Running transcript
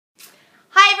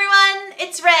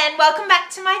it's Ren. Welcome back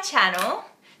to my channel.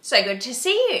 So good to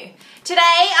see you. Today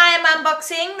I am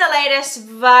unboxing the latest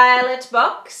Violet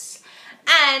box,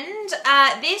 and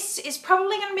this is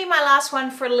probably going to be my last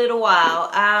one for a little while.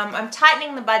 I'm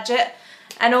tightening the budget,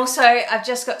 and also I've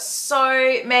just got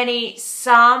so many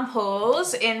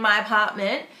samples in my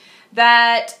apartment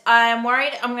that I'm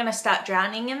worried I'm going to start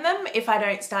drowning in them if I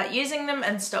don't start using them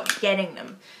and stop getting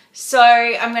them. So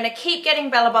I'm going to keep getting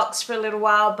Bella Box for a little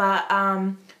while, but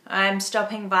I'm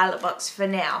stopping Violet Box for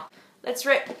now. Let's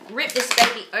rip this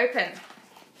baby open.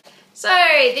 So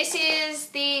this is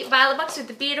the Violet Box with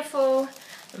the beautiful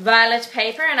violet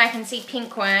paper, and I can see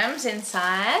pink worms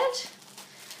inside.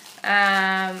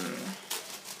 I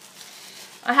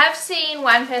have seen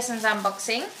one person's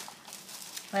unboxing.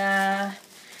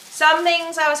 Some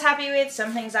things I was happy with,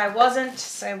 some things I wasn't,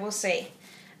 so we'll see.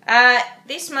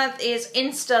 This month is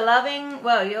Insta loving.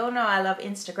 Well, you all know I love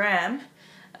Instagram.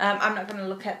 I'm not going to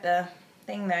look at the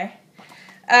thing though.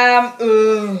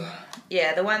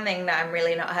 Yeah, the one thing that I'm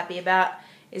really not happy about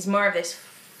is more of this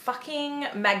fucking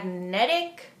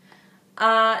magnetic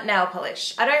nail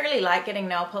polish. I don't really like getting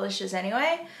nail polishes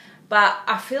anyway, but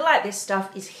I feel like this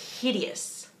stuff is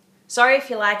hideous. Sorry if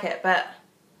you like it, but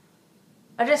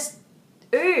I just,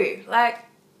 like,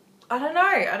 I don't know,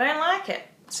 I don't like it.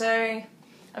 So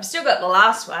I've still got the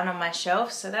last one on my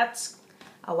shelf, so that's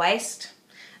a waste.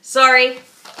 Sorry.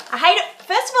 I hate it.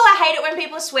 First of all, I hate it when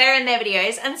people swear in their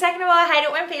videos, and second of all, I hate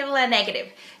it when people are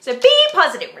negative. So be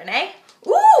positive, Renee.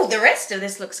 Ooh, the rest of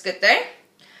this looks good though.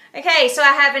 Okay, so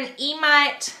I have an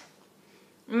Emite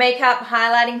makeup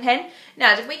highlighting pen.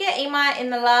 Now, did we get Emite in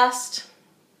the last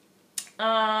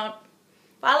Violet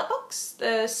box?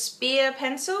 The Spear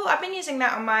pencil? I've been using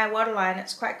that on my waterline.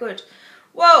 It's quite good.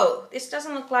 Whoa, this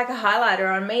doesn't look like a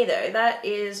highlighter on me though. That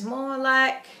is more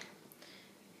like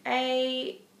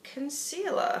a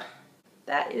concealer.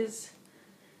 That is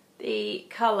the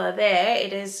colour there.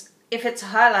 It is, if it's a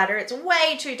highlighter, it's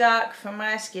way too dark for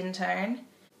my skin tone.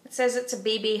 It says it's a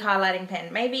BB highlighting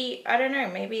pen. Maybe, I don't know,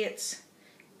 maybe it's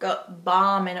got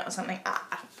balm in it or something.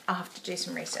 I'll have to do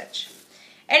some research.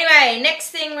 Anyway, next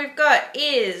thing we've got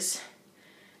is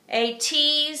a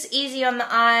Teeez Easy on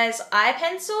the Eyes eye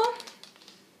pencil,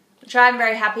 which I'm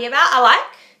very happy about. I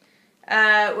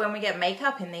like when we get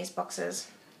makeup in these boxes.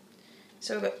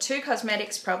 So we've got two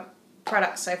cosmetics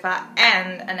products so far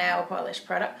and a nail polish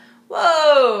product.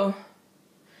 Whoa!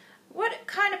 What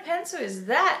kind of pencil is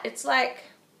that? It's like,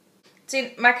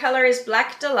 my colour is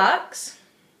Black Deluxe.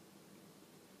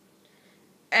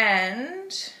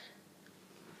 And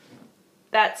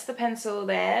that's the pencil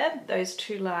there, those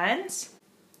two lines.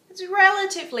 It's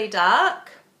relatively dark.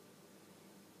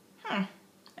 And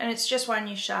it's just one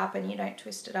you sharpen, you don't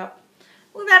twist it up.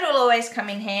 Well, that'll always come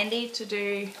in handy to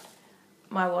do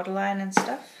my waterline and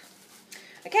stuff.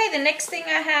 Okay, the next thing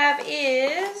I have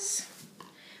is,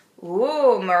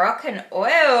 ooh, Moroccan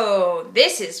oil.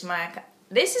 This is my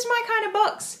kind of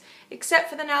box, except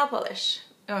for the nail polish.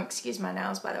 Oh, excuse my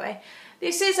nails, by the way.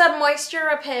 This is a moisture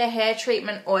repair hair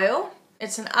treatment oil.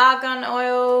 It's an argan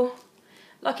oil.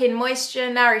 Lock in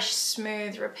moisture, nourish,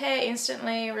 smooth, repair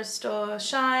instantly, restore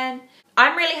shine.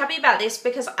 I'm really happy about this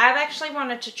because I've actually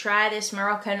wanted to try this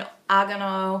Moroccan argan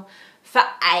oil for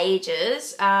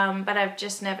ages, but I've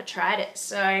just never tried it,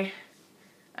 so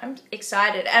I'm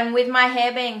excited. And with my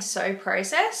hair being so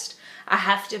processed, I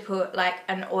have to put like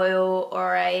an oil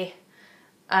or a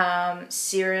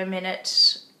serum in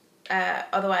it,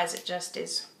 otherwise it just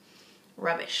is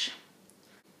rubbish.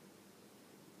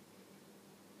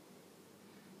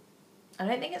 I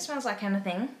don't think it smells like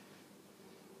anything.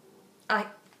 Like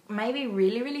maybe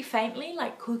really, really faintly,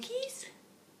 like cookies?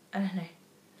 I don't know.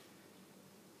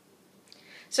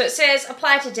 So it says,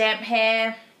 apply to damp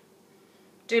hair,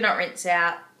 do not rinse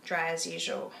out, dry as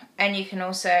usual. And you can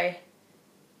also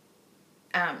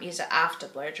use it after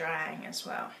blow drying as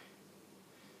well.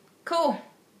 Cool.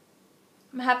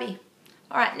 I'm happy.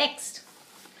 Alright, next.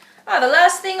 Oh, the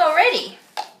last thing already.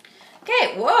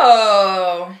 Okay,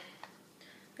 whoa.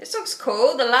 This looks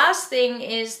cool. The last thing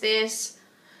is this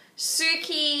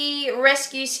Suki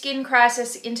Rescue Skin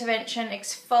Crisis Intervention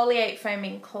Exfoliate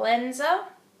Foaming Cleanser.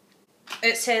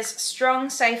 It says strong,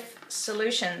 safe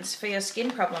solutions for your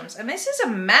skin problems. And this is a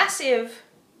massive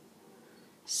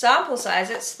sample size.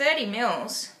 It's 30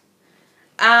 mils.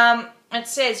 It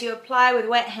says you apply with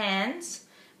wet hands.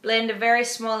 Blend a very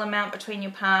small amount between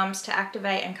your palms to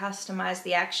activate and customize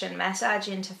the action. Massage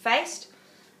into face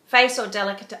or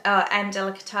and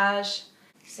décolletage.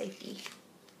 Safety.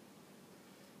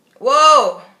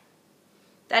 Whoa!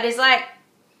 That is like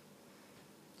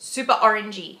super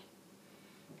orangey.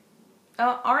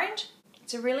 Oh, orange?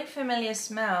 It's a really familiar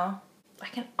smell.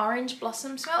 like an orange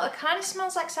blossom smell. It kind of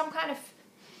smells like some kind of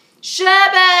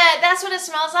sherbet. That's what it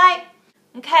smells like.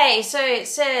 Okay, so it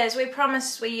says, we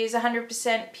promise we use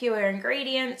 100% pure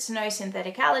ingredients, no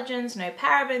synthetic allergens, no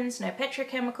parabens, no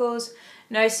petrochemicals,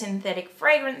 no synthetic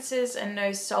fragrances, and no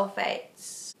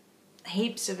sulfates.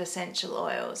 Heaps of essential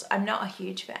oils. I'm not a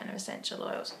huge fan of essential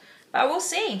oils, but we'll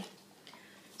see.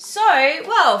 So,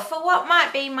 well, for what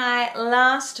might be my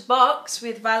last box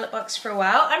with Violet Box for a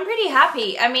while, I'm pretty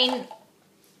happy. I mean,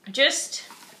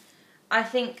 I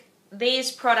think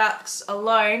these products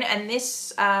alone and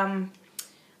this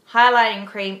highlighting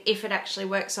cream, if it actually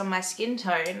works on my skin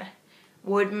tone,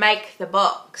 would make the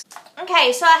box.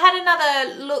 Okay, so I had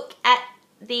another look at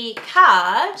the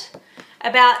card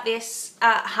about this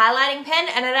highlighting pen,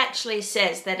 and it actually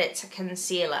says that it's a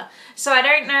concealer. So I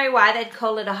don't know why they'd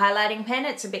call it a highlighting pen.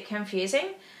 It's a bit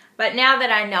confusing. But now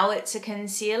that I know it's a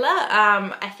concealer,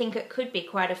 I think it could be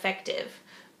quite effective.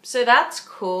 So that's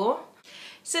cool.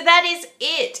 So that is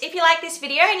it. If you like this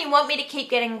video and you want me to keep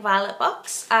getting Violet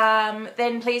Box,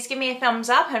 then please give me a thumbs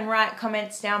up and write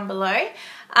comments down below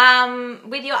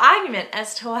with your argument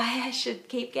as to why I should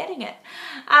keep getting it.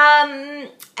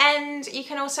 And you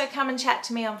can also come and chat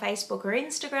to me on Facebook or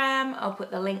Instagram. I'll put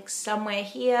the links somewhere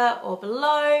here or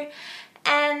below.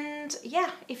 And yeah,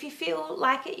 if you feel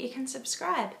like it, you can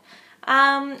subscribe.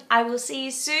 I will see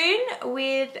you soon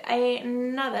with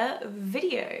another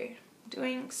video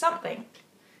doing something.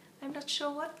 I'm not sure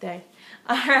what though.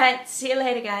 Alright, see you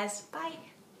later guys. Bye.